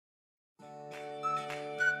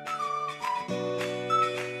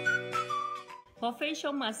For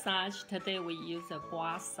facial massage, today we use a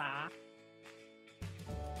Gua Sha.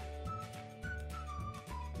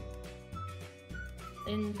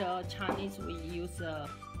 In the Chinese, we use a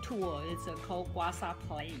tool. It's called Gua Sha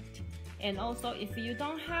plate. And also, if you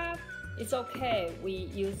don't have, it's okay. We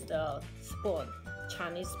use the spoon,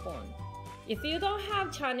 Chinese spoon. If you don't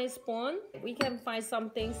have Chinese spoon, we can find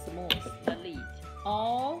something smooth, the lid,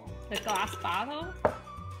 or the glass bottle.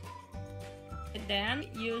 And then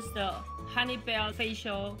use the honey bell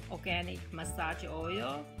facial organic massage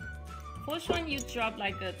oil. First one, you drop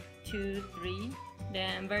like a 2, 3,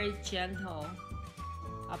 then very gentle.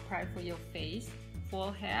 Apply for your face,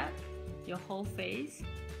 forehead, your whole face,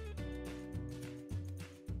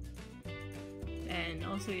 and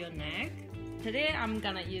also your neck. Today I'm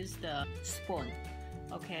gonna use the spoon.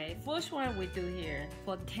 Okay, first one we do here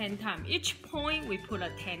for 10 times. Each point we put a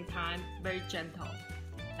 10 times, very gentle,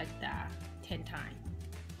 like that, 10 times.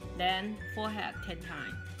 Then forehead 10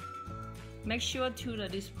 times. Make sure to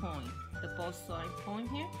this point, the both side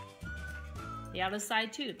point here. The other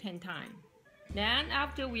side too, 10 times. Then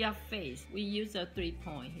after we have face, we use a 3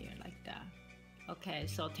 point here, like that. Okay,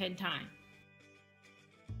 so 10 times.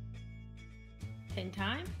 10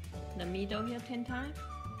 times. The middle here, 10 times.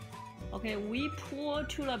 Okay, we pull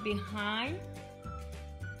to the behind.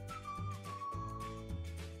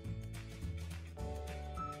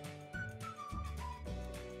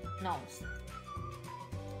 Nose.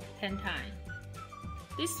 10 times.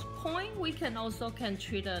 This point, we can also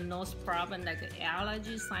treat a nose problem like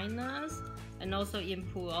allergy, sinus, and also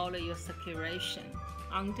improve all of your circulation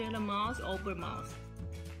under the mouth, over mouth.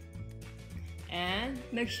 And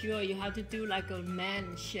make sure you have to do like a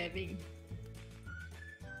man shaving.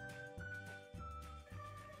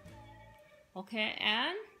 Okay,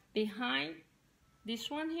 and behind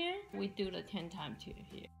this one here, we do the 10 times too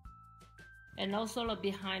here. And also the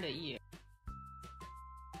behind the ear.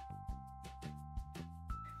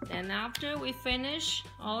 And after we finish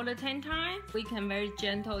all the 10 times, we can very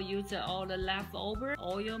gentle use all the leftover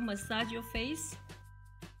oil massage your face.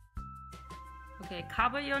 Okay,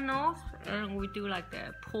 cover your nose and we do like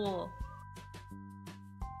that, pull.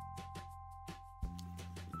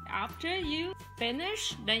 After you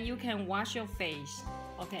finish, then you can wash your face.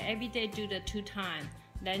 Okay, every day do the 2 times.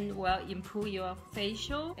 Then will improve your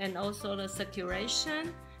facial and also the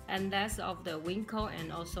circulation and less of the wrinkle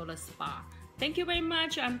and also the spot. Thank you very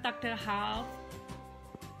much. I'm Dr. Shuhong.